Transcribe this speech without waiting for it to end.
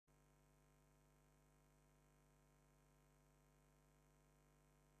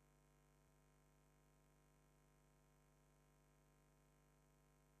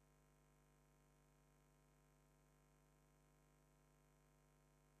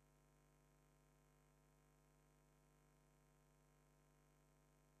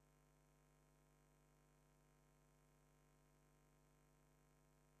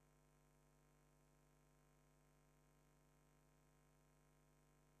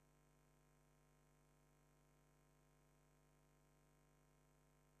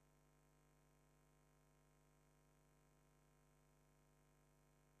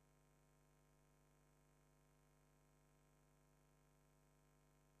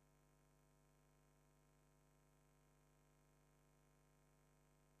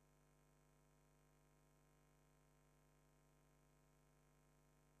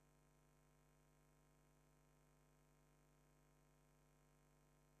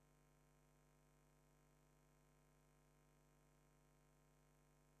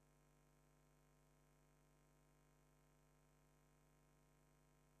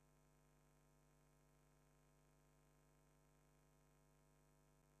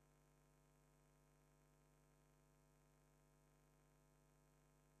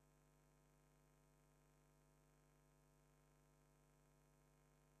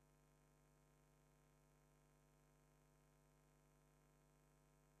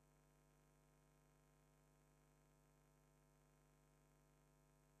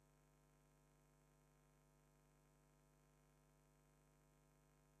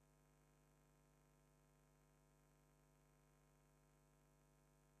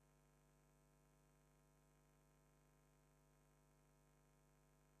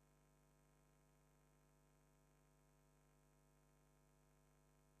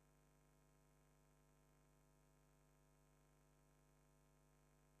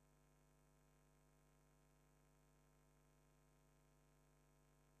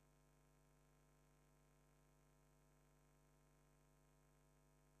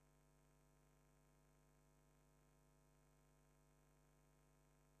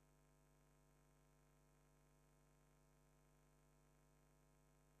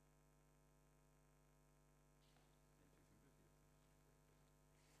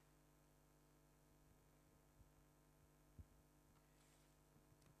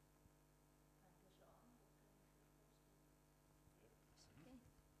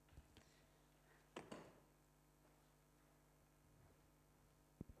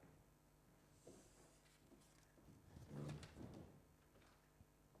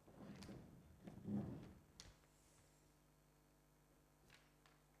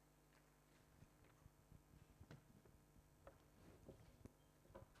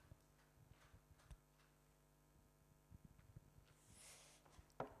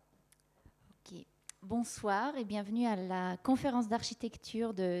Ok. Bonsoir et bienvenue à la conférence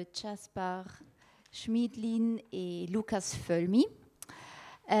d'architecture de Chasper Schmidlin et Lukas Voellmy.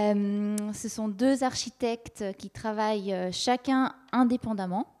 Ce sont deux architectes qui travaillent chacun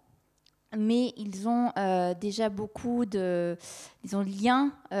indépendamment, mais ils ont déjà beaucoup de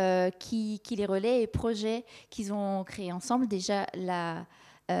liens qui les relaient et projets qu'ils ont créés ensemble. Déjà,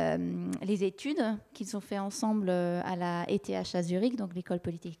 les études qu'ils ont fait ensemble à la ETH Zurich, donc l'école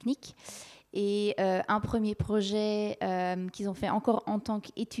polytechnique, et un premier projet qu'ils ont fait encore en tant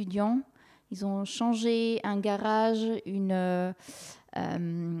qu'étudiants. Ils ont changé un garage, une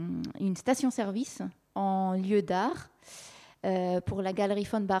station-service en lieu d'art pour la galerie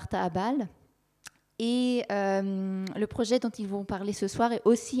von Bartha à Bâle. Et le projet dont ils vont parler ce soir est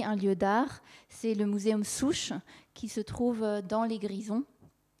aussi un lieu d'art. C'est le Muzeum Susch qui se trouve dans les Grisons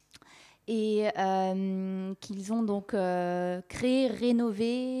et qu'ils ont donc créé,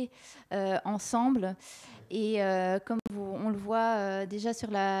 rénové ensemble. Et comme on le voit déjà sur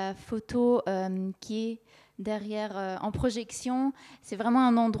la photo qui est derrière en projection, c'est vraiment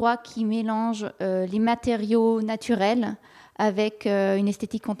un endroit qui mélange les matériaux naturels avec une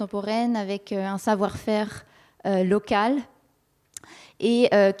esthétique contemporaine, avec un savoir-faire local, et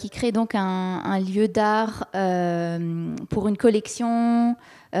qui crée donc un lieu d'art pour une collection,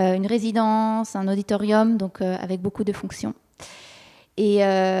 une résidence, un auditorium, donc avec beaucoup de fonctions. Et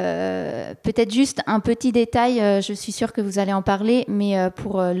peut-être juste un petit détail, je suis sûre que vous allez en parler, mais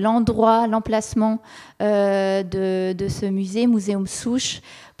pour l'endroit, l'emplacement de ce musée, Muzeum Susch,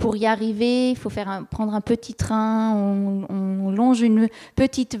 pour y arriver, il faut prendre un petit train, on longe une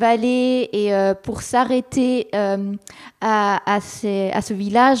petite vallée, et pour s'arrêter à ce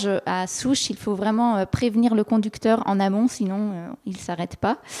village, à Susch, il faut vraiment prévenir le conducteur en amont, sinon il ne s'arrête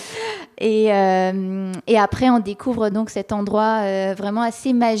pas. Et après, on découvre donc cet endroit vraiment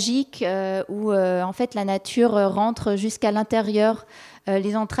assez magique où en fait la nature rentre jusqu'à l'intérieur.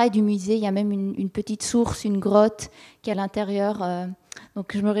 Les entrailles du musée, il y a même une petite source, une grotte qui est à l'intérieur.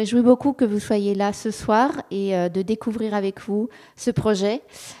 Donc je me réjouis beaucoup que vous soyez là ce soir et de découvrir avec vous ce projet.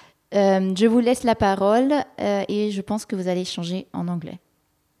 Je vous laisse la parole et je pense que vous allez échanger en anglais.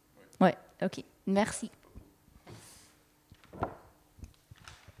 Ouais, ok, merci.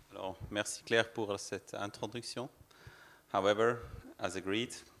 Alors, merci Claire pour cette introduction. However, as agreed,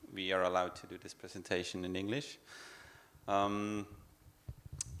 we are allowed to do this presentation in English. Thank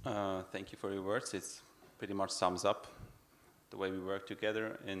you for your words. It pretty much sums up the way we worked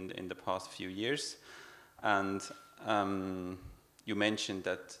together in the past few years. And you mentioned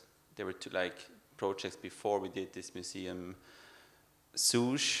that there were two projects before we did this Museum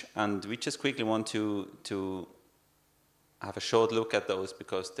Susch, and we just quickly want to have a short look at those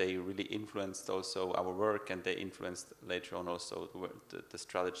because they really influenced also our work, and they influenced later on also the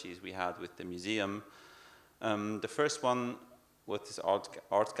strategies we had with the museum. The first one was this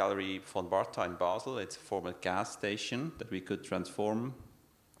art gallery von Bartha in Basel. It's a former gas station that we could transform.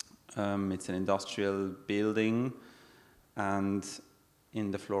 It's an industrial building, and in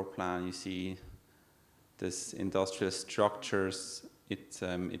the floor plan you see this industrial structures. It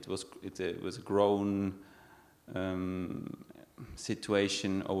was a grown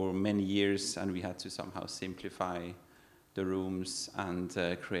situation over many years, and we had to somehow simplify the rooms and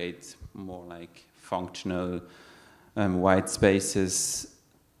create more like functional white spaces,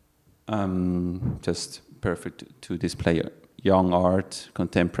 just perfect to display young art,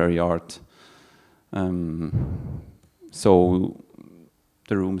 contemporary art. So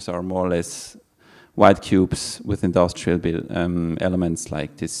the rooms are more or less white cubes with industrial elements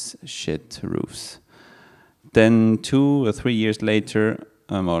like this shed roofs. Then 2 or 3 years later,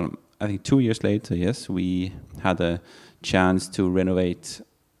 or I think 2 years later, yes, we had a chance to renovate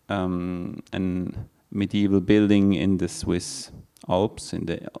a medieval building in the Swiss Alps, in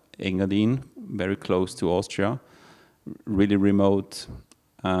the Engadin, very close to Austria, really remote.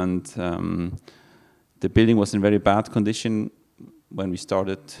 And the building was in very bad condition when we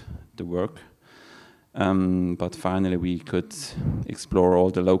started the work. But finally we could explore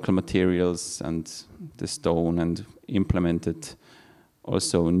all the local materials and the stone, and implemented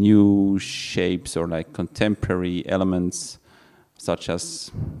also new shapes or like contemporary elements such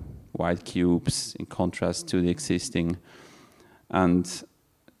as white cubes in contrast to the existing. And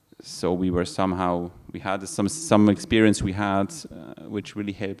so we were somehow, we had some experience we had which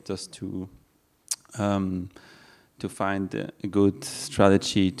really helped us to find a good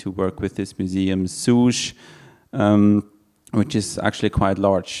strategy to work with this Museum Susch, which is actually quite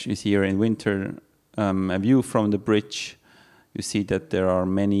large. You see here in winter a view from the bridge. You see that there are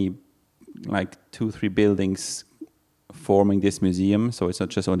many, like 2-3 buildings forming this museum. So it's not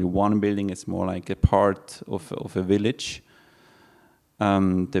just only one building, it's more like a part of a village,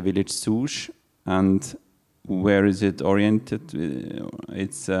 the village Susch. And where is it oriented?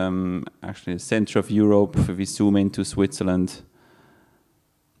 It's actually the center of Europe. If we zoom into Switzerland,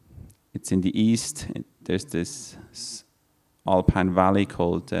 it's in the east. There's this alpine valley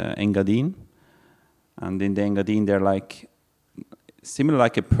called Engadin. And in the Engadin, they're like, similar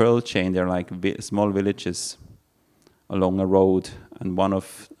like a pearl chain, they're like small villages along a road. And one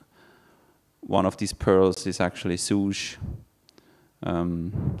of these pearls is actually Susch,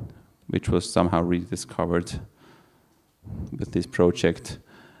 which was somehow rediscovered with this project.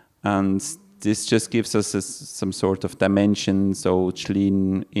 And this just gives us some sort of dimension. So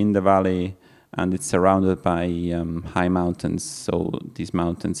Schmidlin in the valley, and it's surrounded by high mountains. So these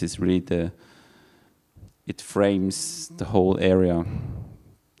mountains is really it frames the whole area.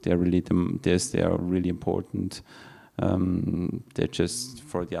 They're really they are really important. They're just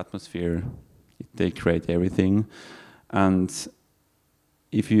for the atmosphere. They create everything. And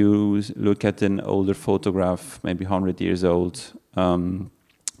if you look at an older photograph, maybe 100 years old,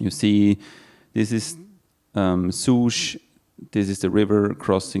 you see this is Susch. This is the river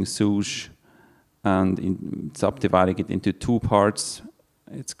crossing Susch, and subdividing it into two parts.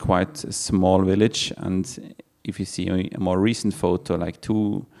 It's quite a small village, and if you see a more recent photo, like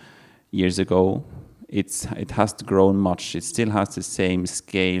 2 years ago, it has grown much. It still has the same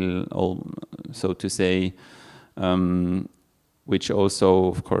scale, so to say, which also,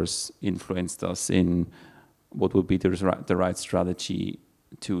 of course, influenced us in what would be the right strategy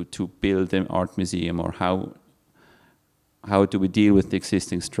to build an art museum, or how do we deal with the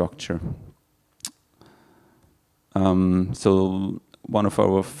existing structure. So one of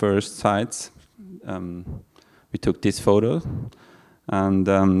our first sites, we took this photo, and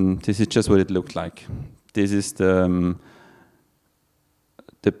this is just what it looked like. This is the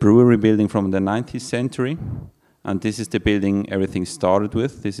brewery building from the 19th century, and this is the building everything started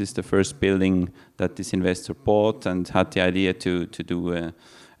with. This is the first building that this investor bought and had the idea to do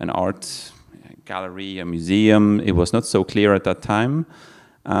an art gallery, a museum. It was not so clear at that time,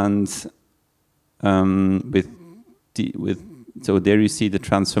 and so there you see the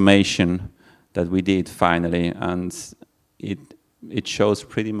transformation that we did finally, and it shows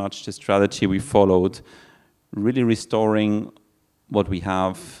pretty much the strategy we followed, really restoring what we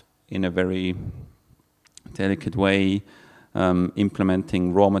have in a very delicate way,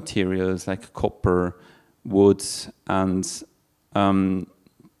 implementing raw materials like copper, woods, and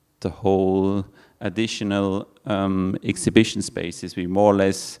the whole additional exhibition spaces. We more or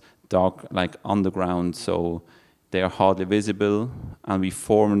less dug like underground, so they are hardly visible, and we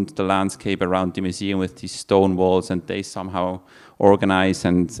formed the landscape around the museum with these stone walls, and they somehow organize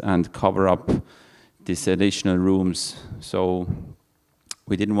and cover up these additional rooms. So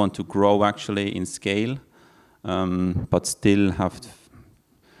we didn't want to grow actually in scale, but still have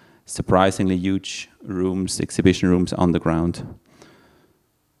surprisingly huge rooms, exhibition rooms underground.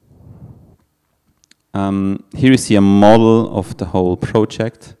 Here you see a model of the whole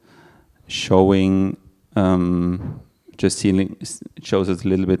project, showing it shows us a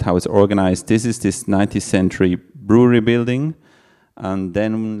little bit how it's organized. This is this 19th century brewery building, and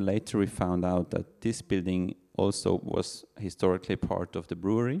then later we found out that this building also was historically part of the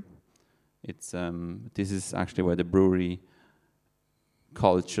brewery. This is actually where the brewery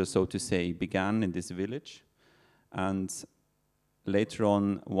culture, so to say, began, in this village. And later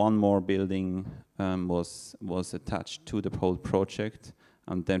on, one more building was attached to the whole project,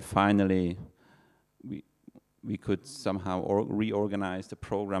 and then finally we could somehow reorganize the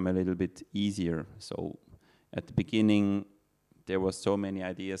program a little bit easier. So at the beginning, there was so many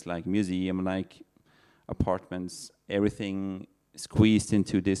ideas like museum, like apartments, everything squeezed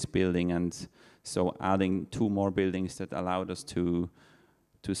into this building, and so adding 2 more buildings that allowed us to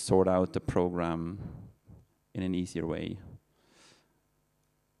sort out the program in an easier way.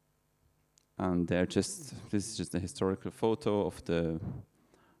 And this is just a historical photo of the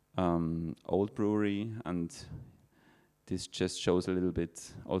old brewery, and this just shows a little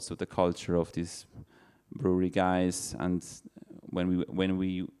bit also the culture of these brewery guys. And when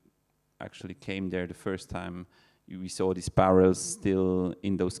we actually came there the first time, we saw these barrels still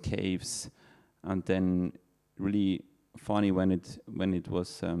in those caves, and then really funny when it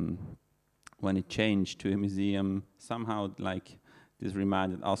changed to a museum, somehow like this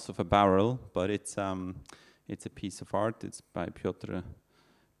reminded us of a barrel, but it's a piece of art. It's by Piotr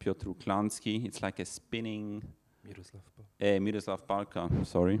Uklansky. It's like a spinning Miroslav Balka.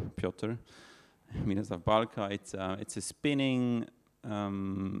 Sorry, Piotr. Miroslav Balka. It's a spinning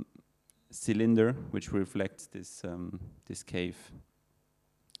cylinder which reflects this this cave.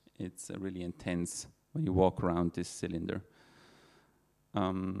 It's really intense when you walk around this cylinder.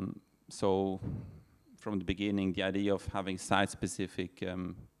 So from the beginning, the idea of having site-specific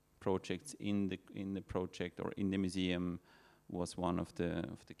projects in the project or in the museum was one of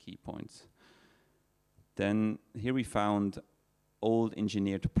the key points. Then here we found old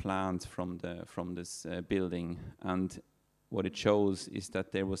engineered plans from this building, and what it shows is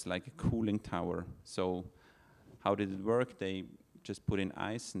that there was like a cooling tower. So how did it work? They just put in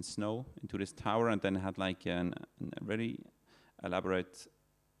ice and snow into this tower, and then had like a very elaborate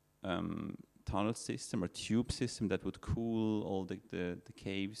tunnel system or tube system that would cool all the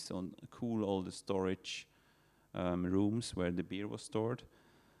caves, cool all the storage rooms where the beer was stored.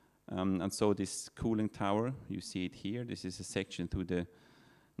 And so this cooling tower, you see it here, this is a section to the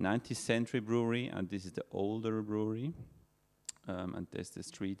 19th century brewery, and this is the older brewery, and there's the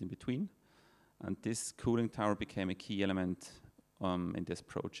street in between. And this cooling tower became a key element in this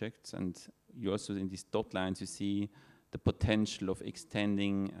project. And you also, in these dot lines, you see the potential of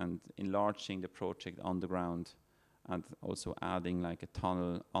extending and enlarging the project underground, and also adding like a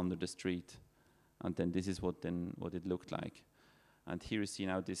tunnel under the street. And then this is what it looked like. And here you see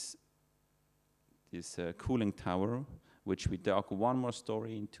now this cooling tower, which we dug one more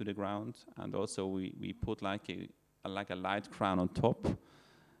story into the ground, and also we put like a light crown on top.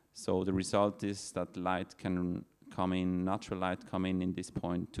 So the result is that light can come in, natural light come in this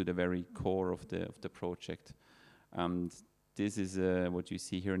point to the very core of the project. And this is what you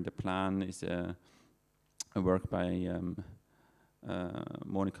see here in the plan is a work by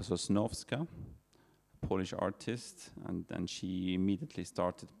Monika Sosnowska, Polish artist, and then she immediately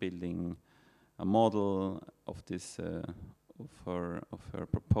started building a model of this of her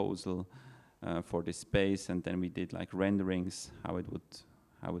proposal for this space, and then we did like renderings how it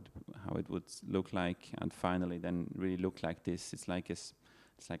would look like, and finally then really look like this. It's like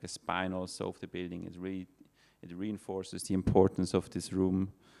a spine also of the building. It reinforces the importance of this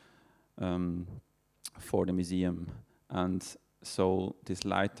room for the museum, and so this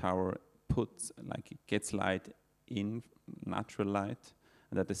light tower it gets light in, natural light,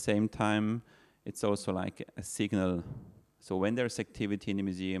 and at the same time it's also like a signal. So when there's activity in the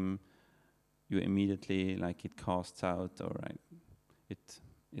museum, you immediately like it casts out, or it's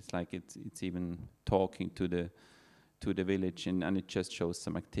like it's even talking to the village, and it just shows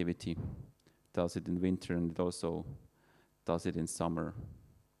some activity. It does it in winter, and it also does it in summer.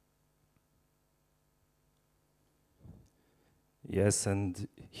 Yes, and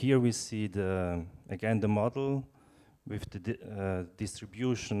here we see again the model with the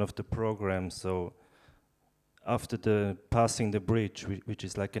distribution of the program. So after passing the bridge, which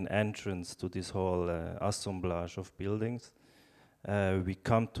is like an entrance to this whole assemblage of buildings, we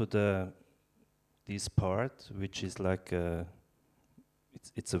come to this part, which is like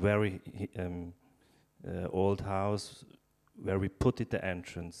it's a very old house where we put it the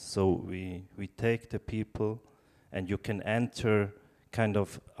entrance. So we take the people, and you can enter kind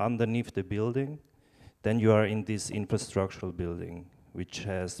of underneath the building. Then you are in this infrastructural building, which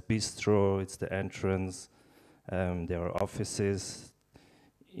has bistro, it's the entrance. There are offices.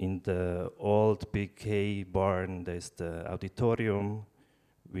 In the old big hay barn, there's the auditorium,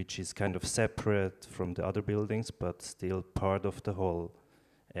 which is kind of separate from the other buildings, but still part of the whole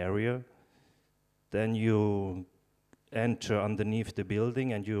area. Then you enter underneath the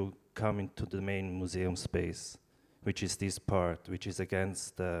building, and you come into the main museum space, which is this part, which is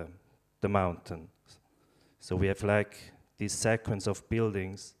against the mountain. So we have like this sequence of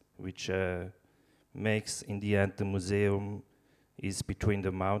buildings, which makes in the end the museum is between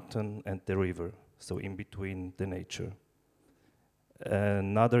the mountain and the river, so in between the nature.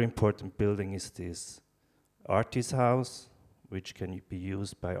 Another important building is this artist house, which can be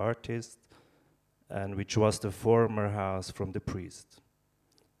used by artists, and which was the former house from the priest.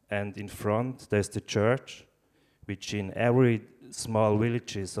 And in front there's the church, which in every small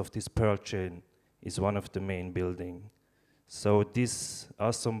villages of this pearl chain is one of the main buildings. So this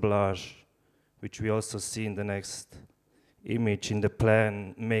assemblage, which we also see in the next image in the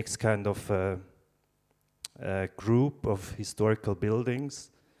plan, makes kind of a group of historical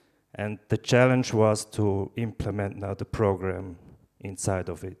buildings. And the challenge was to implement now the program inside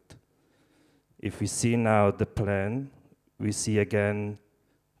of it. If we see now the plan, we see again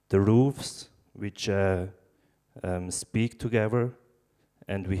the roofs, which speak together,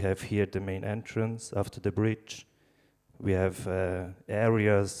 and we have here the main entrance after the bridge. We have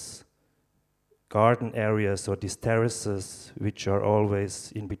areas, garden areas, or these terraces, which are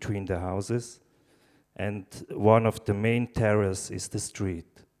always in between the houses. And one of the main terraces is the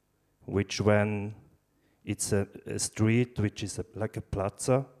street, which when it's a street which is like a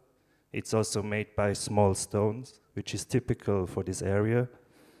plaza, it's also made by small stones, which is typical for this area,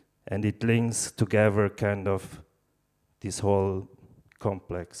 and it links together kind of this whole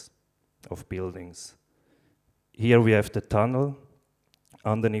complex of buildings. Here we have the tunnel,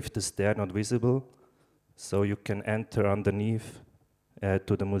 underneath the stair, not visible, so you can enter underneath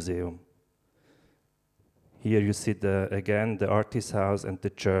to the museum. Here you see again the artist house and the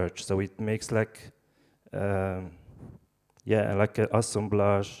church, so it makes like like an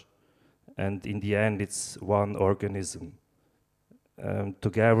assemblage, and in the end it's one organism.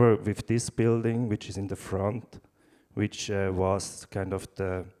 Together with this building, which is in the front, which was kind of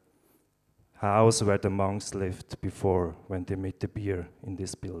the house where the monks lived before, when they made the beer in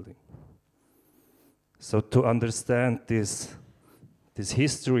this building. So to understand this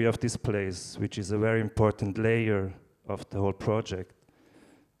history of this place, which is a very important layer of the whole project,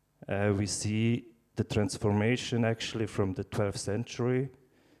 we see the transformation actually from the 12th century.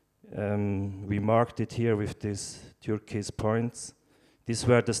 We marked it here with these turquoise points. These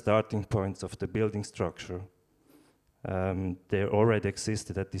were the starting points of the building structure. They already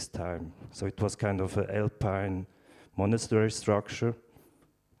existed at this time. So it was kind of an alpine monastery structure.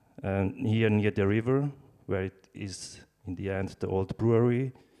 Here near the river, where it is in the end the old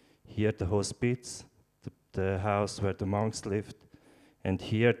brewery. Here the hospice, the house where the monks lived. And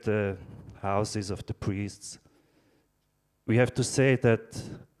here the houses of the priests. We have to say that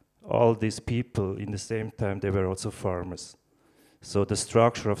all these people, in the same time, they were also farmers. So the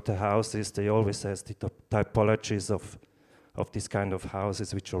structure of the houses, they always has the typologies of this kind of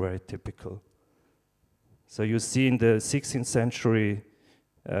houses, which are very typical. So you see in the 16th century,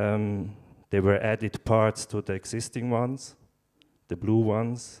 there were added parts to the existing ones, the blue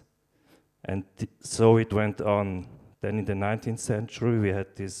ones, and so it went on. Then in the 19th century, we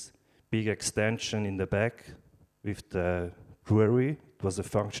had this big extension in the back with the brewery. It was a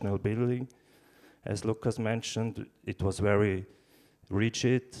functional building. As Lukas mentioned, it was very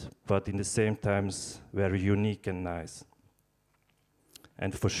rigid, but in the same times very unique and nice.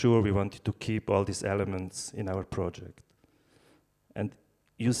 And for sure, we wanted to keep all these elements in our project. And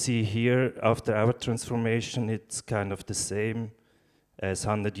you see here, after our transformation, it's kind of the same as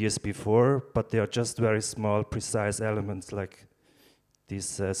 100 years before, but they are just very small, precise elements like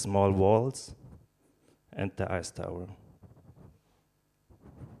these small walls and the ice tower.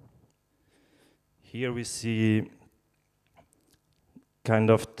 Here we see kind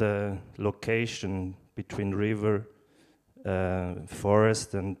of the location between river,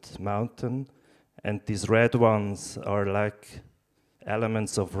 forest and mountain, and these red ones are like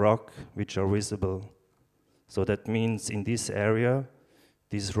elements of rock which are visible. So that means in this area,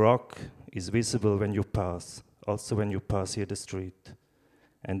 this rock is visible when you pass, also when you pass here the street.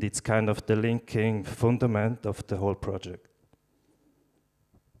 And it's kind of the linking fundament of the whole project.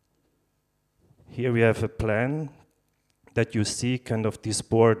 Here we have a plan that you see kind of this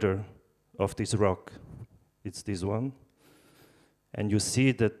border of this rock. It's this one. And you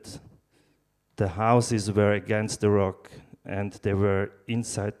see that the houses were against the rock and they were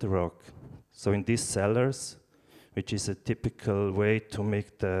inside the rock. So in these cellars, which is a typical way to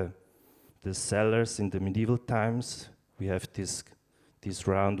make the cellars in the medieval times, we have these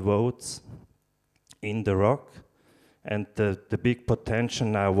round votes in the rock. And the big potential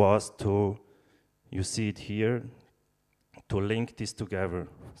now was to, you see it here, to link this together,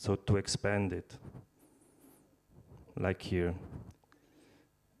 so to expand it, like here.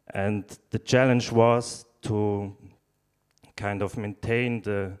 And the challenge was to kind of maintain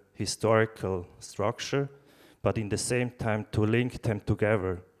the historical structure, but in the same time to link them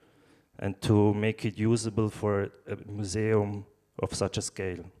together and to make it usable for a museum of such a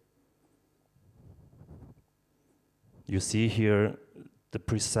scale. You see here the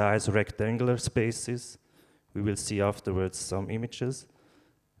precise rectangular spaces. We will see afterwards some images.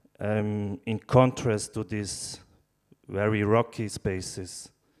 In contrast to these very rocky spaces,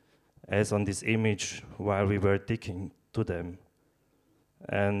 as on this image while we were digging to them.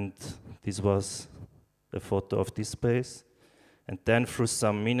 And this was a photo of this space. And then through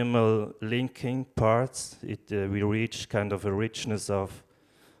some minimal linking parts, we reached kind of a richness of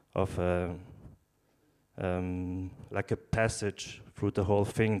like a passage through the whole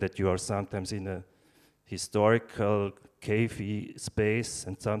thing, that you are sometimes in a historical cavey space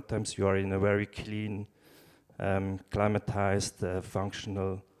and sometimes you are in a very clean, climatized,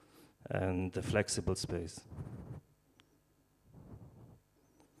 functional and flexible space.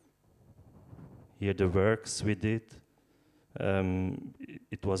 Here the works we did.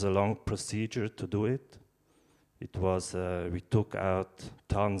 It was a long procedure to do it. It was, we took out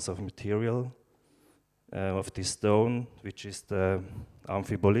tons of material of this stone, which is the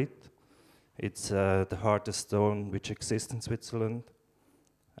amphibolite. It's the hardest stone which exists in Switzerland.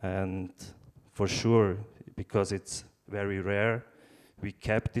 And for sure, because it's very rare, we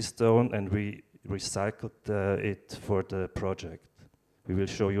kept this stone and we recycled it for the project. We will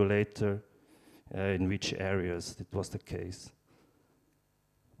show you later in which areas it was the case.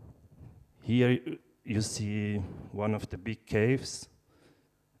 Here you see one of the big caves,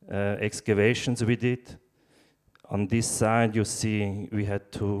 excavations we did. On this side you see we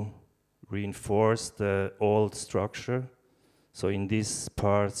had to reinforce the old structure. So in these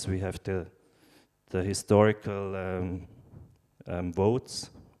parts we have the historical votes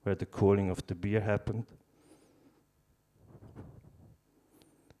where the cooling of the beer happened.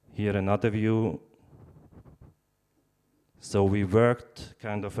 Here another view. So we worked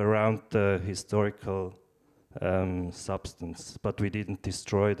kind of around the historical substance, but we didn't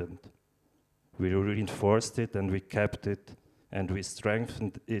destroy it. We reinforced it and we kept it and we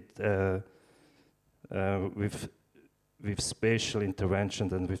strengthened it with spatial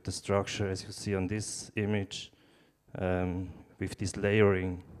intervention and with the structure, as you see on this image, with this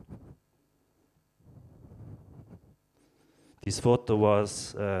layering. This photo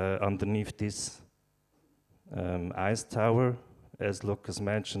was underneath this ice tower. As Lukas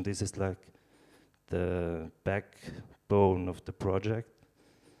mentioned, this is like the backbone of the project.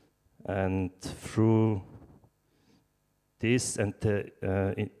 And through this and the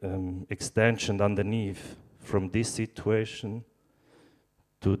extension underneath, from this situation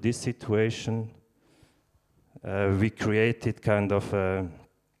to this situation, we created kind of a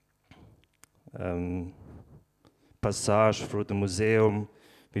passage through the museum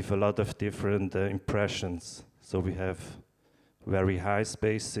with a lot of different impressions. So we have very high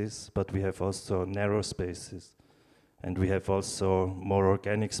spaces, but we have also narrow spaces. And we have also more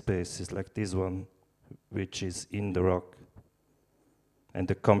organic spaces like this one, which is in the rock. And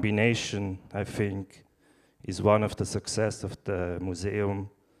the combination, I think, is one of the success of the museum.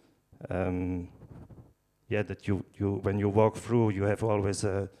 Yeah, that you when you walk through, you have always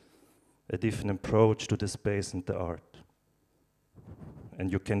a different approach to the space and the art.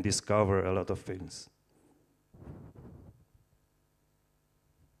 And you can discover a lot of things.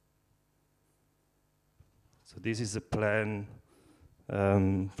 So this is a plan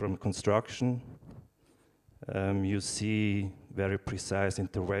from construction. You see very precise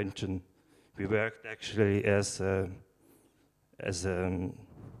intervention. We worked actually as a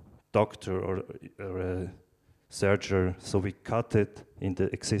doctor or a surgeon, so we cut it in the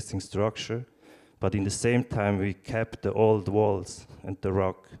existing structure, but in the same time we kept the old walls and the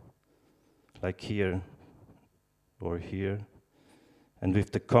rock, like here or here. And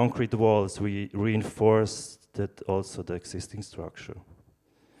with the concrete walls we reinforced also the existing structure.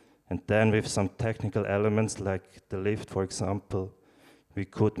 And then with some technical elements like the lift, for example, we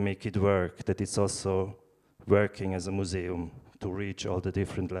could make it work, that it's also working as a museum to reach all the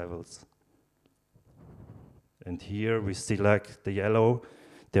different levels. And here we see like the yellow,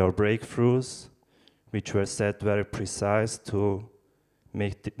 there are breakthroughs which were set very precise to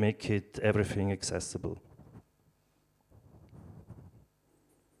make it everything accessible.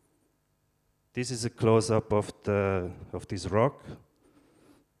 This is a close-up of this rock,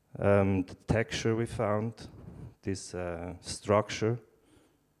 the texture we found, this structure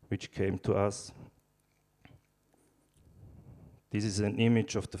which came to us. This is an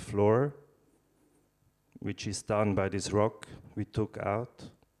image of the floor, which is done by this rock we took out.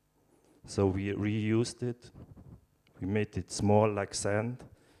 So we reused it. We made it small like sand,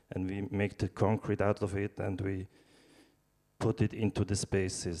 and we make the concrete out of it, and we put it into the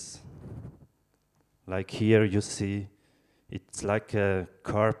spaces. Like here you see, it's like a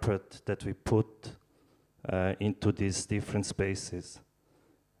carpet that we put into these different spaces.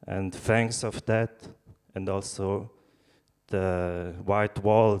 And thanks of that, and also the white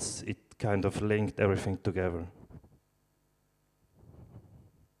walls, it kind of linked everything together.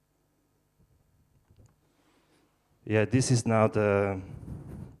 Yeah, this is now the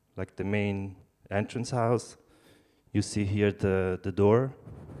main entrance house. You see here the door,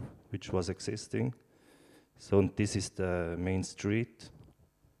 which was existing. So this is the main street,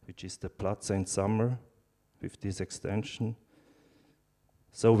 which is the Plaza in summer, with this extension.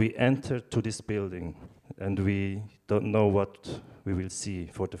 So we entered to this building, and we don't know what we will see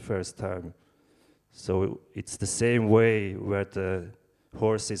for the first time. So it's the same way where the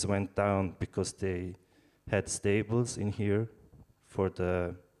horses went down, because they had stables in here for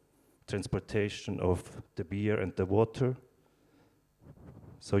the transportation of the beer and the water.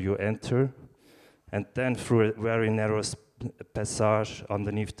 So you enter, And then through a very narrow passage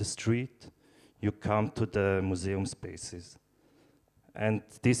underneath the street, you come to the museum spaces. And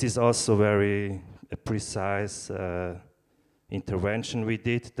this is also very precise intervention we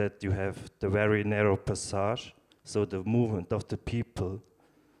did, that you have the very narrow passage, so the movement of the people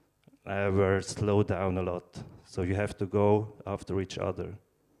were slowed down a lot. So you have to go after each other.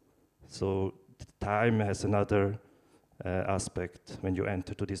 So time has another aspect when you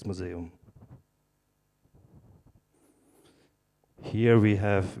enter to this museum. Here we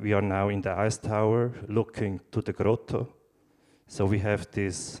are now in the ice tower looking to the grotto. So we have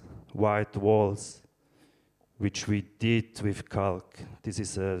these white walls which we did with calc. This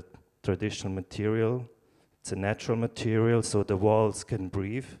is a traditional material. It's a natural material, so the walls can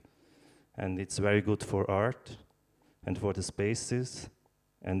breathe, and it's very good for art and for the spaces.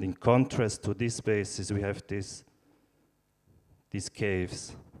 And in contrast to these spaces, we have these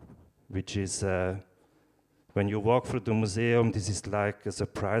caves, which is, when you walk through the museum, this is like a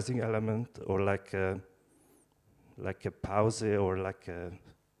surprising element, or like a pause, or like a,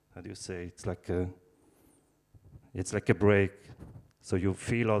 how do you say, it's like a break. So you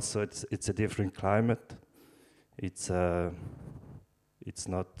feel also it's a different climate. It's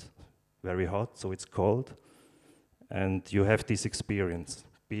not very hot, so it's cold. And you have this experience,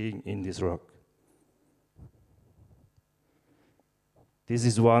 being in this rock. This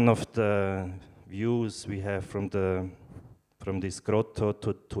is one of the views we have from this grotto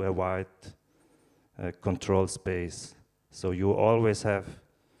to a wide control space. So you always have,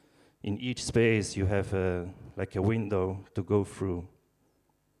 in each space, you have like a window to go through.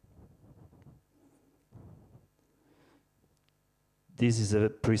 This is a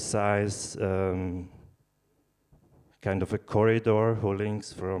precise kind of a corridor who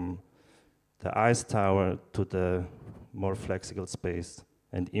links from the ice tower to the more flexible space.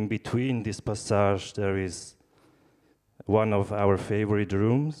 And in between this passage, there is one of our favorite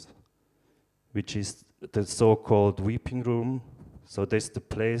rooms, which is the so-called weeping room. So that's the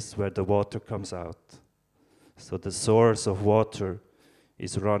place where the water comes out. So the source of water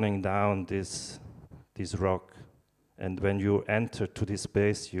is running down this rock. And when you enter to this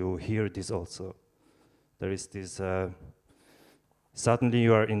space, you hear this also. There is this, suddenly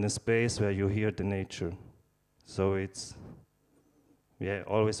you are in a space where you hear the nature. So it's, yeah,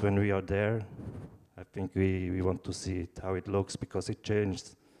 always when we are there, I think we want to see it, how it looks, because it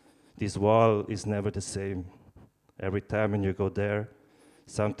changed. This wall is never the same. Every time when you go there,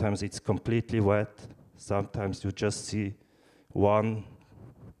 sometimes it's completely wet, sometimes you just see one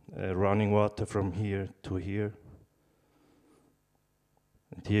running water from here to here.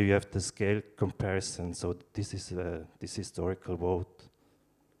 And here you have the scale comparison, so this is this historical vote.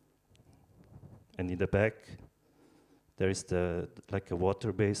 And in the back, there is like a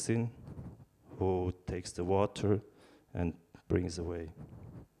water basin who takes the water and brings away.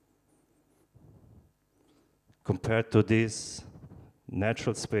 Compared to this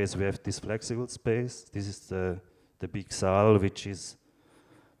natural space, we have this flexible space. This is the big saal, which is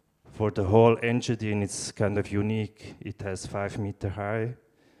for the whole Engadine, it's kind of unique. It has 5 meters high,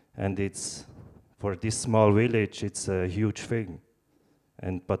 and it's, for this small village, it's a huge thing.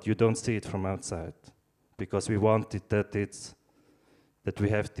 But you don't see it from outside, because we wanted that we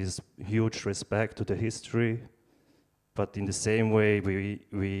have this huge respect to the history, but in the same way,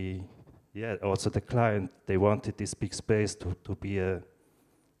 yeah, also the client, they wanted this big space to be a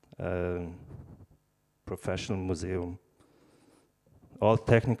professional museum. All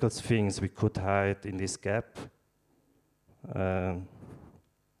technical things we could hide in this gap,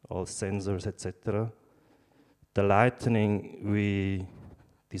 all sensors, etc. The lighting we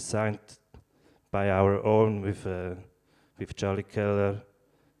designed by our own with Charlie Keller,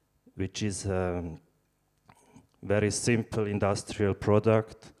 which is a very simple industrial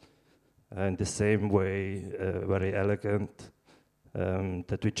product, in the same way very elegant,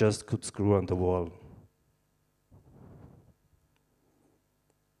 that we just could screw on the wall.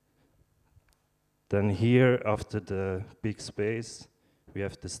 Then here, after the big space, we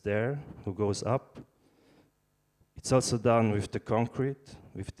have the stair who goes up. It's also done with the concrete,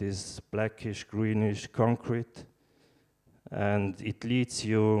 with this blackish, greenish concrete. And it leads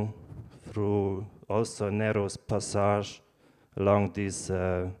you through also a narrow passage along this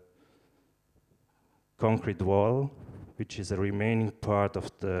concrete wall, which is a remaining part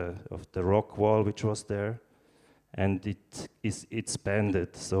of the rock wall which was there. And it's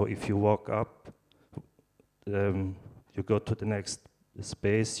banded, so if you walk up, you go to the next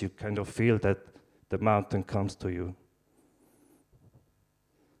space, you kind of feel that the mountain comes to you.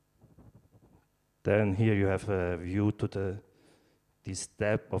 Then here you have a view to this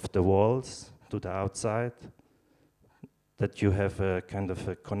depth of the walls. to the outside, that you have a kind of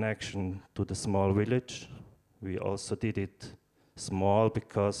a connection to the small village. We also did it small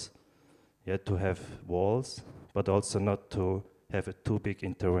because you had to have walls, but also not to have a too big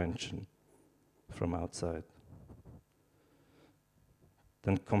intervention from outside.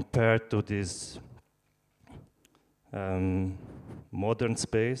 Then compared to this modern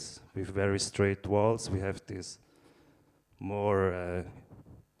space with very straight walls, we have this more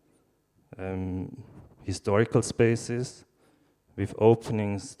historical spaces with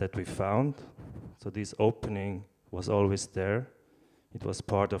openings that we found. So this opening was always there. It was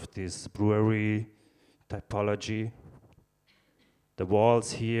part of this brewery typology. The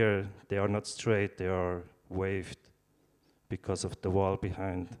walls here, they are not straight, they are waved because of the wall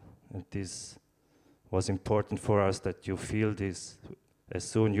behind. And this was important for us, that you feel this as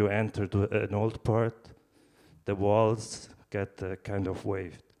soon you enter an old part, the walls get kind of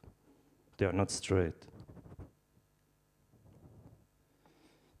waved. They are not straight.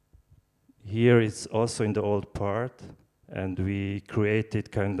 Here it's also in the old part, and we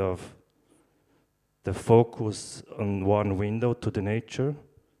created kind of the focus on one window to the nature.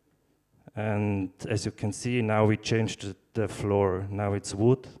 And as you can see, now we changed the floor. Now it's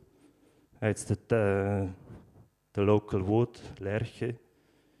wood. It's the local wood, Lerche,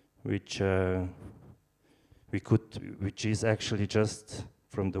 which is actually just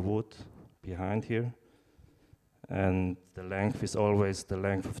from the wood behind here. And the length is always the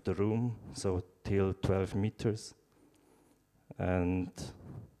length of the room, so till 12 meters. And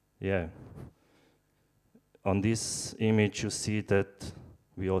yeah, on this image you see that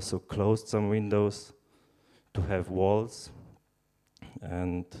we also closed some windows to have walls.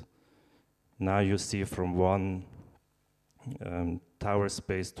 And now you see from one tower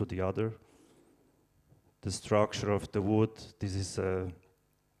space to the other. The structure of the wood, this is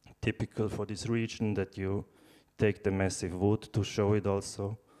typical for this region, that you take the massive wood to show it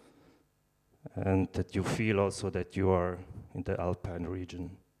also, and that you feel also that you are in the Alpine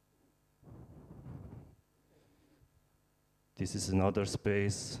region. This is another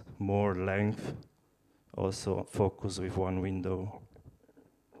space, more length, also focus with one window.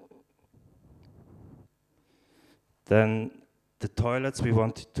 Then the toilets we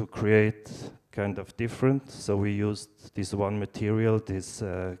wanted to create kind of different, so we used this one material, this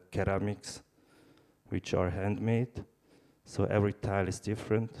ceramics, which are handmade. So every tile is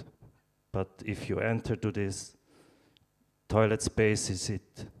different. But if you enter to this toilet spaces,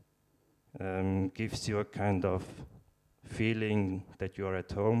 it gives you a kind of feeling that you are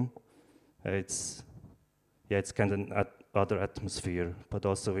at home. It's kind of an other atmosphere, but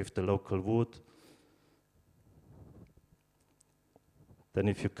also with the local wood. Then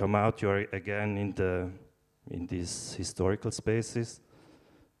if you come out, you are again in these historical spaces.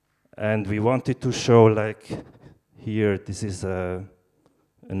 And we wanted to show, like here, this is an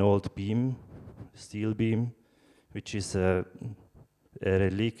old beam, steel beam, which is a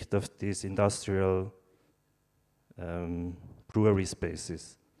relic of these industrial brewery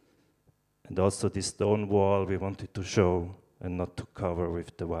spaces. And also this stone wall we wanted to show and not to cover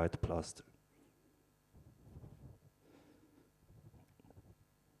with the white plaster.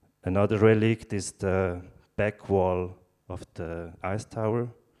 Another relic is the back wall of the ice tower.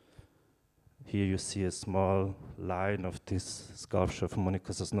 Here you see a small line of this sculpture of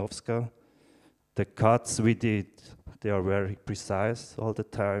Monika Sosnowska. The cuts we did, they are very precise all the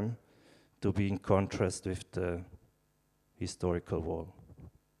time to be in contrast with the historical wall.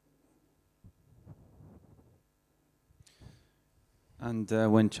 And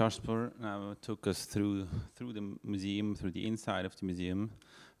when Chasper now took us through the museum, through the inside of the museum,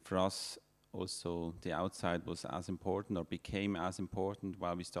 for us also the outside was as important, or became as important,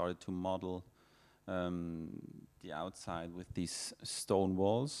 while we started to model the outside with these stone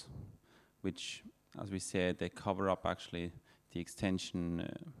walls, which, as we said, they cover up actually the extension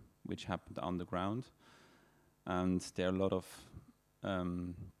which happened underground. And there are a lot of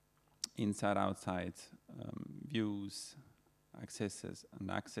inside-outside views, accesses,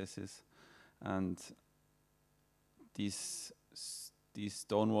 and these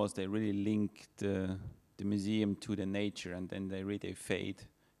stone walls, they really link the museum to the nature, and then they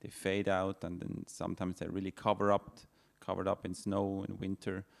fade out, and then sometimes they're really covered up in snow in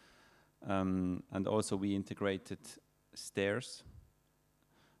winter. And also we integrated stairs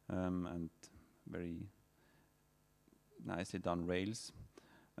and very nicely done rails,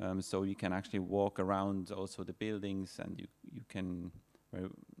 so you can actually walk around also the buildings, and you can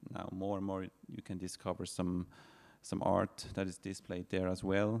now more and more you can discover some art that is displayed there as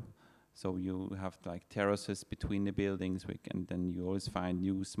well. So you have like terraces between the buildings, and then you always find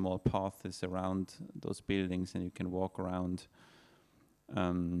new small paths around those buildings, and you can walk around.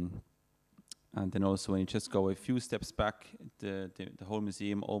 And then also when you just go a few steps back, the whole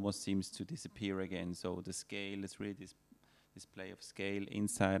museum almost seems to disappear again. So the scale is really this display of scale,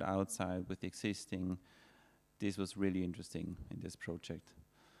 inside, outside, with the existing. This was really interesting in this project.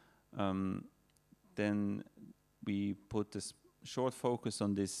 Then we put this short focus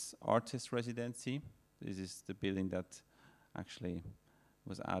on this artist residency. This is the building that actually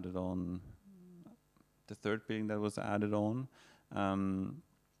was added on, the third building that was added on.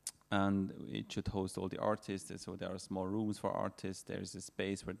 And it should host all the artists, so there are small rooms for artists, there's a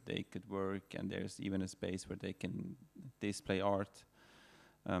space where they could work, and there's even a space where they can display art.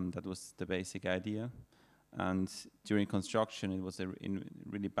 That was the basic idea. And during construction, it was in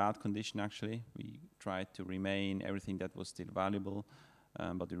really bad condition, actually. We tried to remain everything that was still valuable,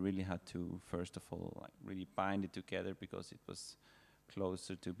 but we really had to, first of all, like, really bind it together, because it was close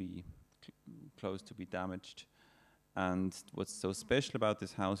to be damaged. And what's so special about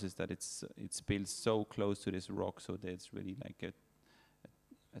this house is that it's built so close to this rock, so there's really like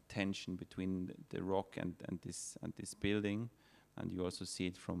a tension between the rock and this building. And you also see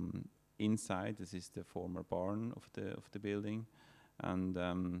it from inside. This is the former barn of the building,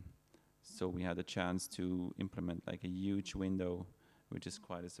 and so we had a chance to implement like a huge window, which is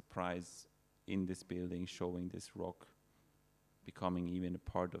quite a surprise in this building, showing this rock becoming even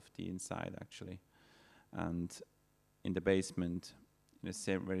a part of the inside, actually. And in the basement, in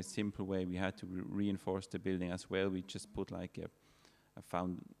a very simple way, we had to reinforce the building as well. We just put like a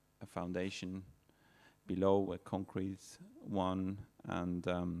foundation below, a concrete one,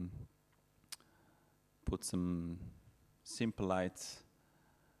 and put some simple lights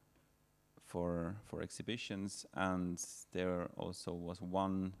for exhibitions. And there also was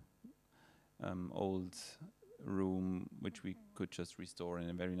one old room which we could just restore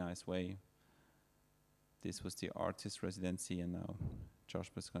in a very nice way. This was the artist residency, and now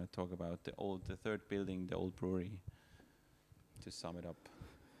Chasper's going to talk about the third building, the old brewery, to sum it up.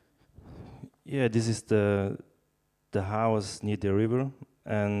 Yeah, this is the house near the river,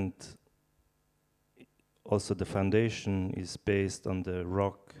 and also the foundation is based on the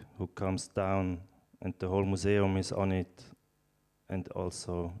rock who comes down, and the whole museum is on it, and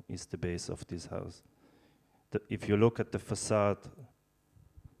also is the base of this house. If you look at the facade,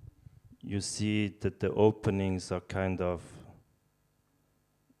 you see that the openings are kind of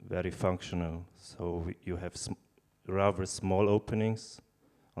very functional. So you have rather small openings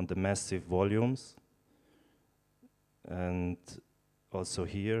on the massive volumes. And also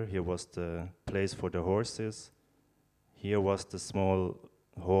here was the place for the horses. Here was the small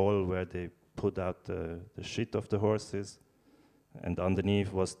hall where they put out the shit of the horses. And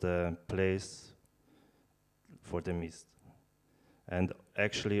underneath was the place for the mist. And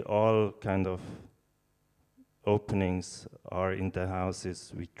actually all kind of openings are in the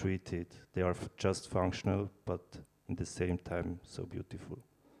houses we treated. They are just functional, but in the same time so beautiful.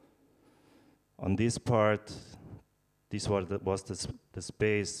 On this part, this was the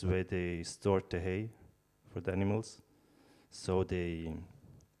space where they stored the hay for the animals. So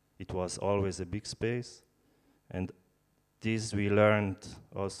it was always a big space. And this we learned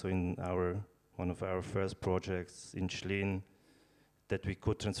also in one of our first projects in Schmidlin, that we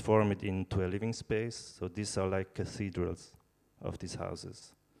could transform it into a living space. So these are like cathedrals of these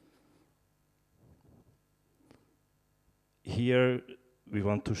houses. Here we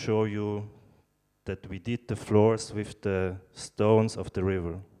want to show you that we did the floors with the stones of the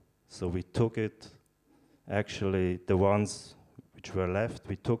river. So we took it, actually the ones which were left,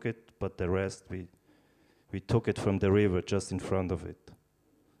 we took it, but the rest we took it from the river just in front of it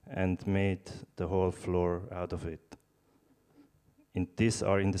and made the whole floor out of it. These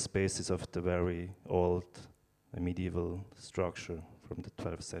are in the spaces of the very old medieval structure from the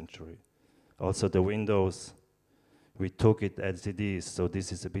 12th century. Also the windows, we took it as it is, so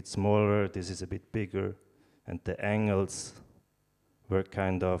this is a bit smaller, this is a bit bigger, and the angles were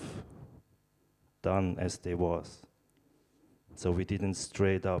kind of done as they was. So we didn't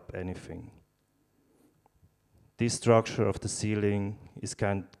straight up anything. This structure of the ceiling is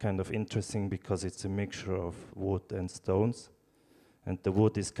kind of interesting because it's a mixture of wood and stones. And the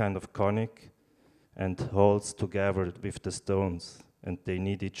wood is kind of conic and holds together with the stones, and they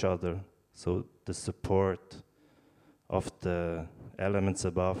need each other. So the support of the elements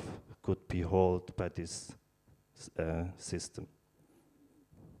above could be held by this system.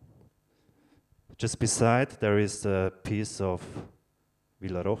 Just beside, there is a piece of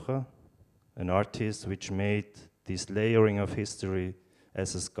Villaroja, an artist which made this layering of history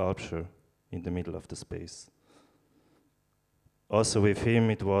as a sculpture in the middle of the space. Also with him,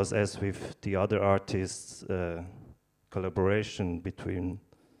 it was, as with the other artists, collaboration between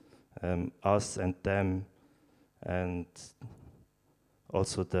us and them, and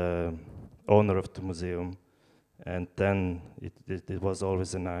also the owner of the museum. And then it was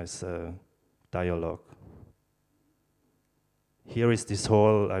always a nice dialogue. Here is this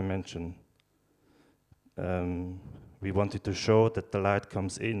hall I mentioned. We wanted to show that the light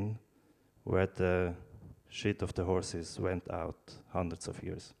comes in where the shit of the horses went out hundreds of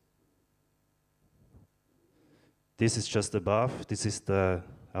years. This is just above. This is the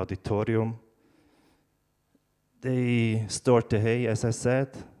auditorium. They stored the hay, as I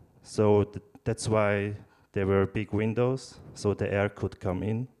said, so that's why there were big windows, so the air could come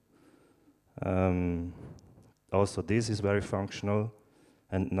in. Also, this is very functional,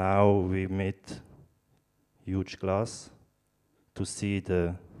 and now we made huge glass to see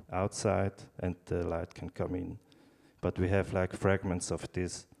the outside, and the light can come in. But we have like fragments of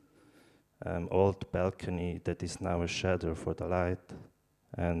this old balcony that is now a shadow for the light,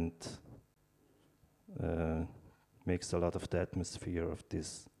 and makes a lot of the atmosphere of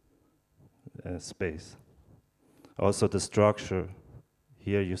this space. Also the structure,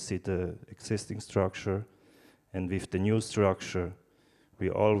 here you see the existing structure, and with the new structure, we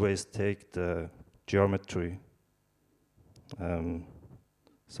always take the geometry.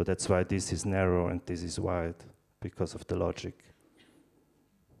 So that's why this is narrow and this is wide, because of the logic.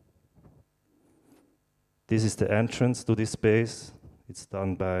 This is the entrance to this space. It's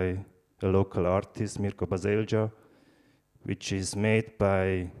done by a local artist, Mirko Baselja, which is made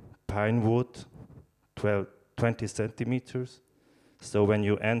by pine wood, 20 centimeters. So when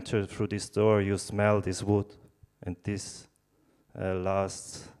you enter through this door, you smell this wood, and this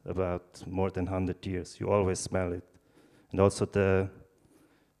lasts about more than 100 years. You always smell it. And also the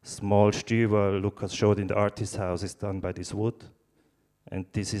small stüber Lukas showed in the artist house is done by this wood, and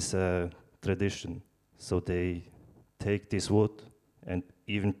this is a tradition. So they take this wood, and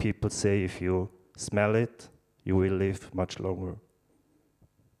even people say if you smell it, you will live much longer.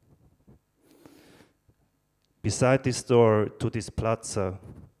 Beside this door to this plaza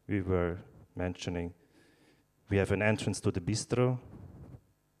we were mentioning, we have an entrance to the bistro.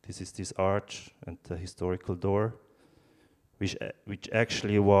 This is this arch and the historical door, which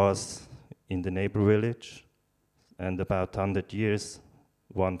actually was in the neighbor village, and about 100 years,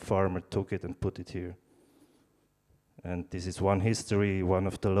 one farmer took it and put it here. And this is one history one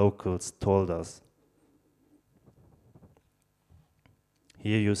of the locals told us.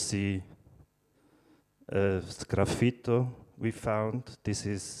 Here you see a sgraffito we found. This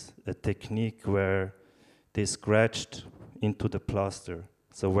is a technique where they scratched into the plaster.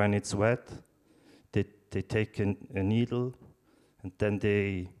 So when it's wet, they take a needle, and then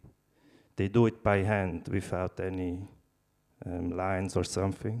they do it by hand without any lines or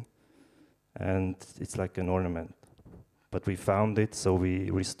something. And it's like an ornament. But we found it, so we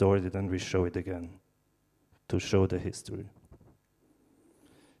restored it and we show it again to show the history.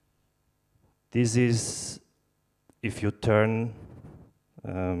 This is, if you turn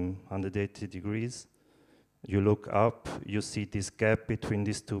 180 degrees, you look up, you see this gap between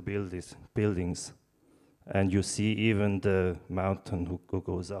these two buildings, and you see even the mountain who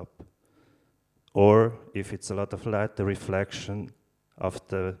goes up. Or, if it's a lot of light, the reflection of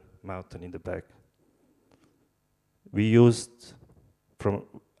the mountain in the back. We used from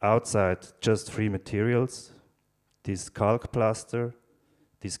outside just 3 materials: this calc plaster,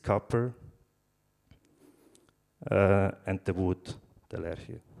 this copper, and the wood, the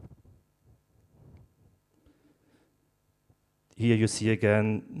lerche. Here you see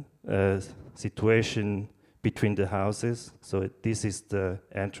again a situation between the houses. So this is the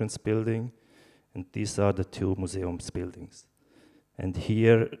entrance building, and these are the 2 museums buildings. And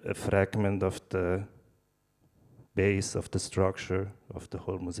here a fragment of the base of the structure of the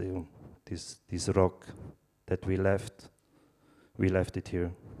whole museum. This rock that we left it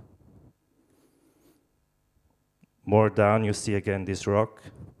here. More down you see again this rock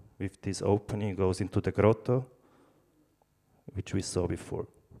with this opening goes into the grotto, which we saw before.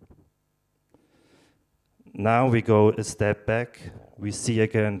 Now we go a step back. We see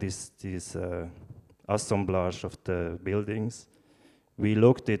again this assemblage of the buildings. We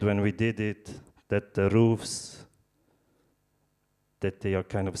looked at when we did it that the roofs, that they are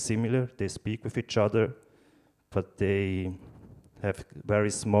kind of similar. They speak with each other, but they have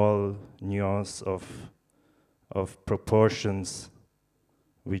very small nuance of proportions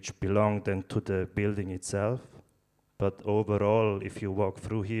which belong then to the building itself. But overall, if you walk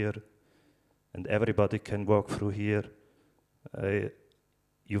through here, and everybody can walk through here,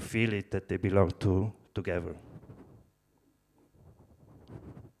 you feel it that they belong together.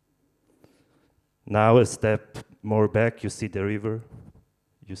 Now a step more back, you see the river,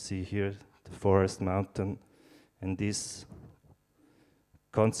 you see here the forest, mountain, and this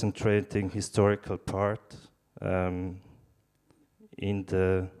concentrating historical part in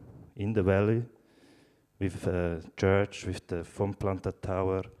the valley, with a church, with the Fonplanta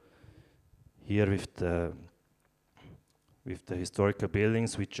Tower, here with the historical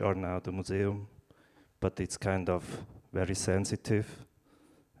buildings, which are now the museum, but it's kind of very sensitive.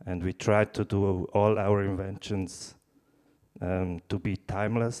 And we try to do all our inventions to be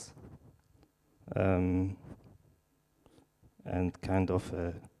timeless and kind of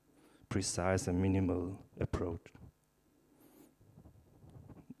a precise and minimal approach.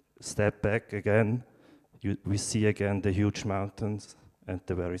 Step back again, we see again the huge mountains and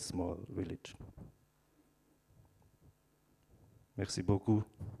the very small village. Merci beaucoup.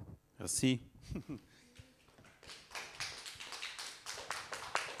 Merci.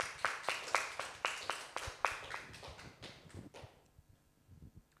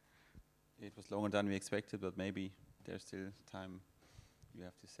 It was longer than we expected, but maybe there's still time you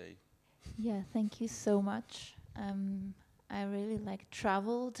have to say. Yeah, thank you so much. I really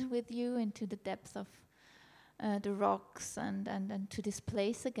traveled with you into the depths of the rocks and to this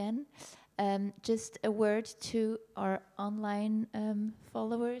place again. Just a word to our online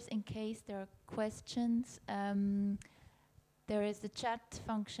followers in case there are questions. There is the chat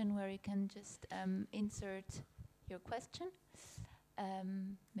function where you can just insert your question.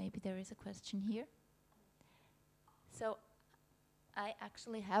 Maybe there is a question here. So I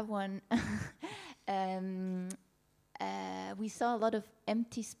actually have one. We saw a lot of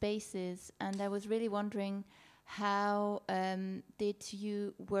empty spaces, and I was really wondering how did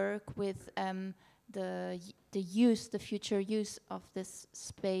you work with the future use of this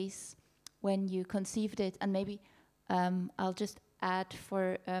space when you conceived it? And maybe I'll just add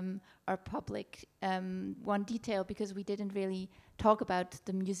for our public one detail, because we didn't really talk about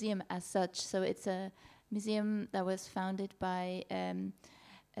the museum as such. So it's a museum that was founded by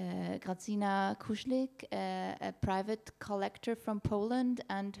Grażyna Kuźlik, a private collector from Poland,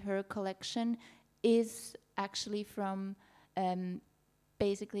 and her collection is actually from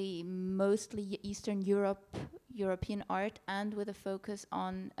basically mostly Eastern European art, and with a focus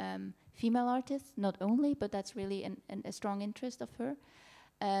on female artists, not only, but that's really a strong interest of her.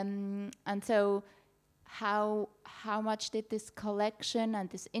 And so how much did this collection and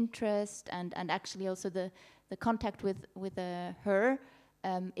this interest and actually also the contact with her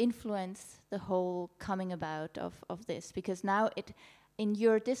influence the whole coming about of this? Because now in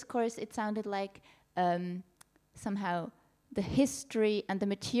your discourse it sounded like somehow the history and the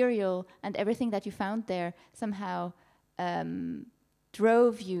material and everything that you found there somehow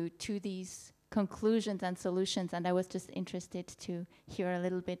drove you to these conclusions and solutions, and I was just interested to hear a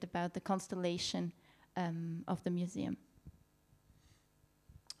little bit about the constellation of the museum.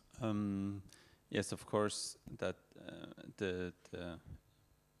 Yes, of course, that the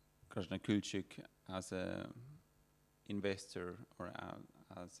Grażyna Kuźlik as a investor or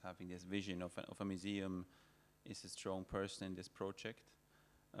as having this vision of a museum is a strong person in this project.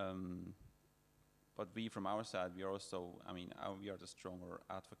 But we, from our side, we are also, we are the stronger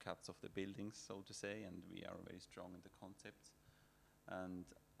advocates of the buildings, so to say, and we are very strong in the concepts. And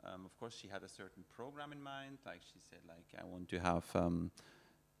of course, she had a certain program in mind. Like she said, I want to have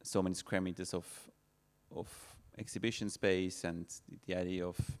so many square meters of exhibition space, and the idea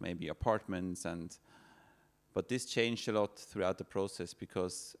of maybe apartments. But this changed a lot throughout the process,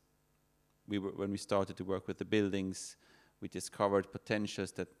 because when we started to work with the buildings, we discovered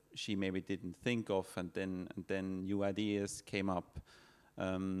potentials that she maybe didn't think of, and then new ideas came up.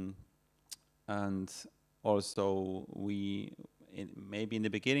 And also maybe in the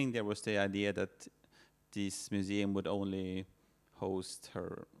beginning there was the idea that this museum would only host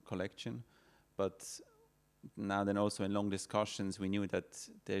her collection, but now then also in long discussions we knew that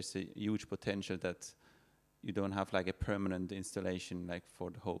there's a huge potential that you don't have a permanent installation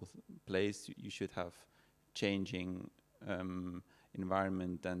for the whole place. You should have changing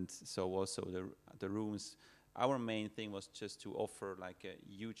environment, and so also the rooms. Our main thing was just to offer a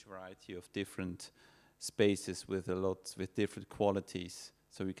huge variety of different spaces with different qualities,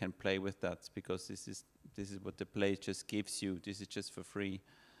 so we can play with that, because this is what the place just gives you. This is just for free,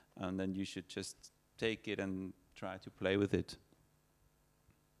 and then you should just take it and try to play with it.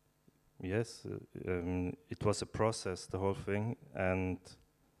 Yes, it was a process, the whole thing, and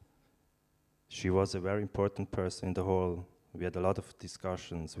she was a very important person in the whole. We had a lot of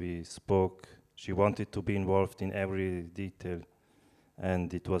discussions, we spoke. She wanted to be involved in every detail,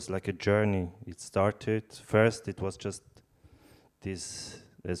 And it was like a journey. It started, first it was just this,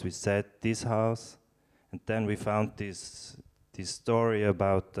 as we said, this house, and then we found this story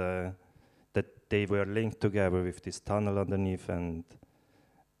about that they were linked together with this tunnel underneath, and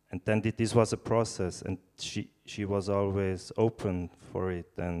then this was a process, and she was always open for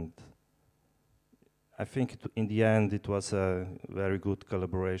it, and I think in the end it was a very good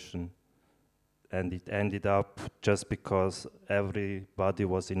collaboration, and it ended up just because everybody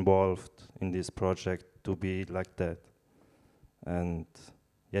was involved in this project to be like that, and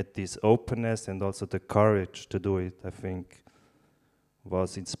yet this openness and also the courage to do it, I think,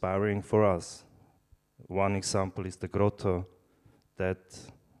 was inspiring for us. One example is the grotto, that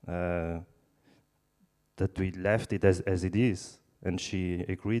we left it as it is, and she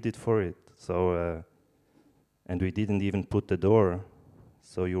agreed it for it. So, and we didn't even put the door.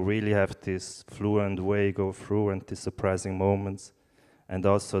 So you really have this fluent way go through and these surprising moments, and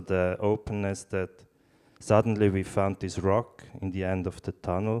also the openness that suddenly we found this rock in the end of the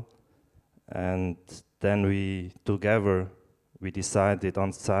tunnel, and then we together we decided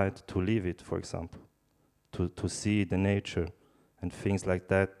on site to leave it, for example, to see the nature and things like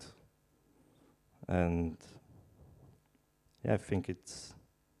that. And yeah, I think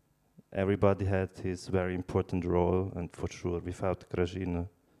everybody had his very important role, and for sure without Grażyna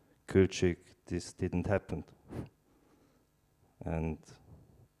Kulczyk this didn't happen. And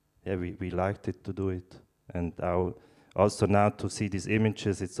yeah, we liked it to do it, and also now to see these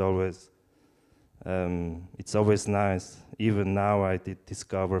images, it's always nice. Even now I did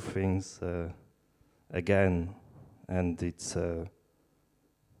discover things again, and it's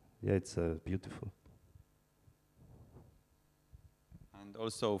beautiful. And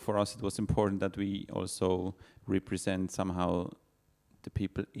also for us it was important that we also represent somehow the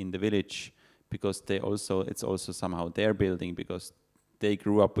people in the village, because it's also somehow their building, because they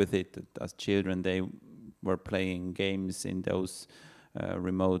grew up with it as children. They were playing games in those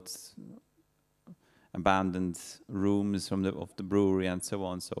remote abandoned rooms of the brewery and so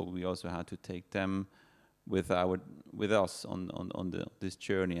on. So we also had to take them with us on this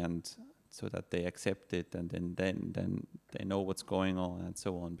journey, and so that they accept it, and then they know what's going on and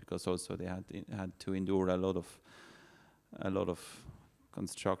so on, because also they had to endure a lot of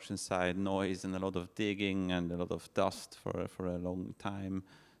construction site noise and a lot of digging and a lot of dust for a long time.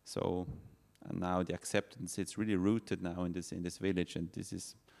 So, and now the acceptance, it's really rooted now in this village, and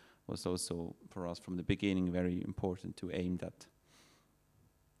this was also for us from the beginning very important to aim that.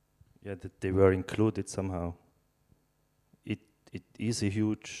 Yeah, that they were included somehow. It is a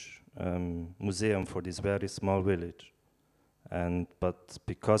huge museum for this very small village, but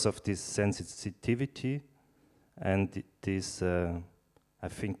because of this sensitivity and this, I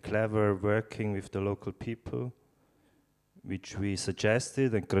think, clever working with the local people, which we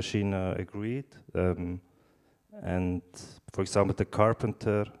suggested and Grażyna agreed, and for example the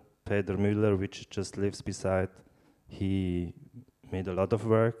carpenter Peter Müller, which just lives beside, he made a lot of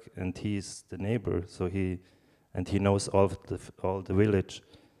work, and he's the neighbor, so he knows all the village,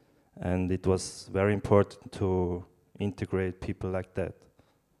 and it was very important to integrate people like that.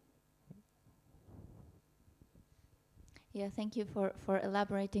 Yeah, thank you for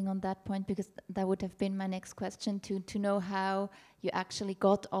elaborating on that point, because that would have been my next question, to know how you actually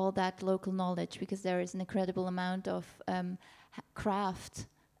got all that local knowledge, because there is an incredible amount of craft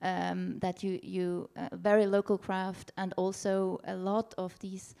that you very local craft, and also a lot of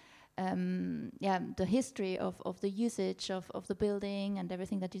these the history of the usage of the building and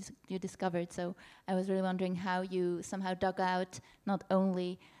everything that you discovered. So I was really wondering how you somehow dug out, not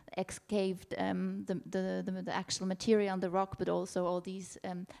only excaved the actual material on the rock, but also all these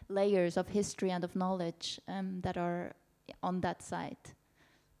layers of history and of knowledge that are on that site.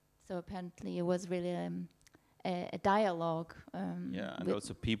 So apparently it was really a dialogue. Yeah, and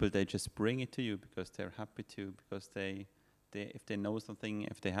also people, they just bring it to you because they're happy to, because they if they know something,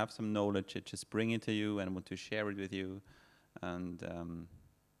 if they have some knowledge, they just bring it to you and want to share it with you. And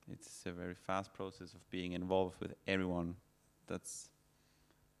it's a very fast process of being involved with everyone. That's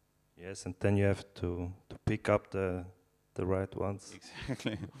yes, and then you have to pick up the right ones.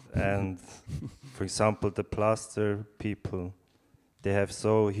 Exactly. And for example, the plaster people, they have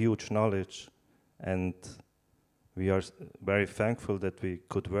so huge knowledge, and we are very thankful that we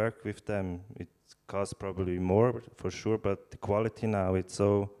could work with them. It costs probably more for sure, but the quality now, it's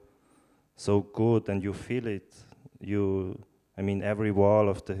so good, and you feel it. I mean, every wall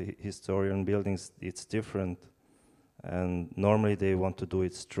of the historian buildings, it's different, and normally they want to do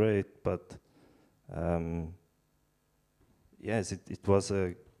it straight, but yes, it was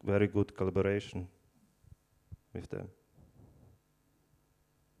a very good collaboration with them.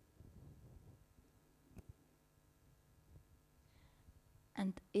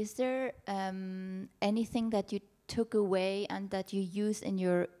 And is there anything that you took away and that you use in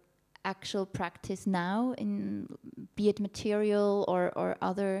your actual practice now, in be it material or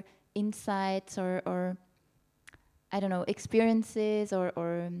other insights or I don't know, experiences or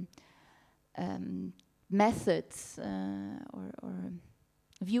methods or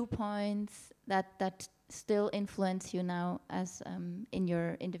viewpoints that still influence you now as in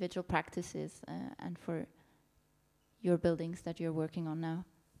your individual practices and for your buildings that you're working on now?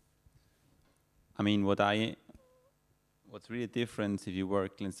 I mean, what's really different if you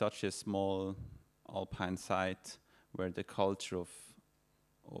work in such a small alpine site where the culture of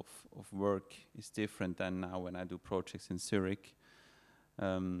work is different than now when I do projects in Zurich,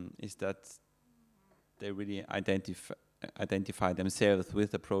 is that they really identify themselves with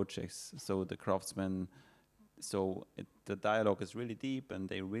the projects. So the craftsmen, the dialogue is really deep, and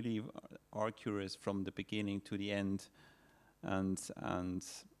they really are curious from the beginning to the end, and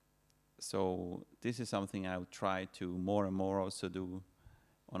so this is something I would try to more and more also do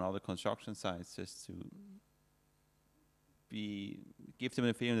on other construction sites, just to give them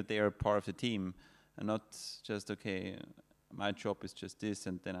the feeling that they are part of the team, and not just, okay, my job is just this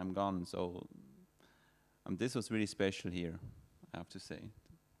and then I'm gone. So this was really special here, I have to say.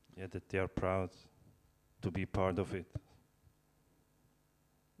 Yeah, that they are proud to be part of it.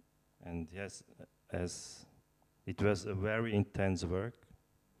 And yes, as it was a very intense work,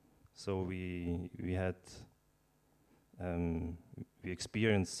 so we had we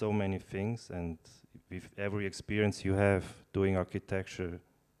experienced so many things, and with every experience you have doing architecture,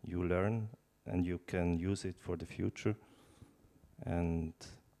 you learn and you can use it for the future. And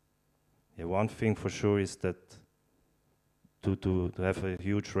yeah, one thing for sure is that to have a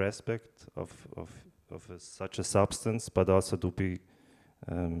huge respect of such a substance, but also to be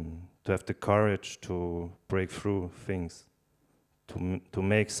to have the courage to break through things, to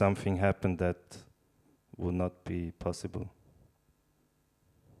make something happen that would not be possible.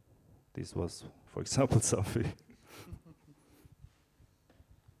 This was, for example, something.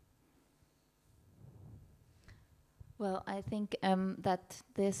 Well, I think that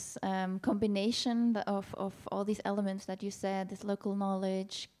this combination of all these elements that you said, this local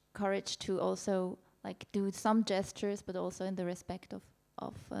knowledge, courage to also like do some gestures, but also in the respect of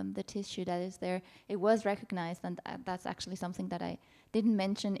the tissue that is there, it was recognized, and that's actually something that I didn't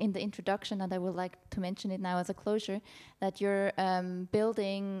mention in the introduction, and I would like to mention it now as a closure, that your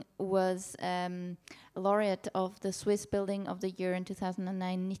building was laureate of the Swiss Building of the Year in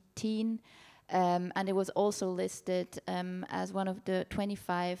 2019, and it was also listed as one of the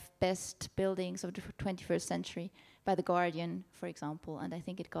 25 best buildings of the 21st century by The Guardian, for example, and I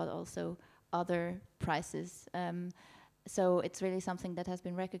think it got also other prizes. So it's really something that has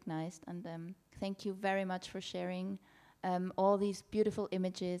been recognized, and thank you very much for sharing all these beautiful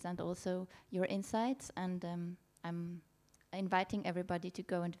images and also your insights, and I'm inviting everybody to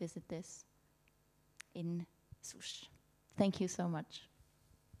go and visit this in Susch. Thank you so much.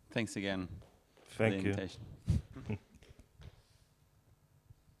 Thanks again. Thank you. For the invitation.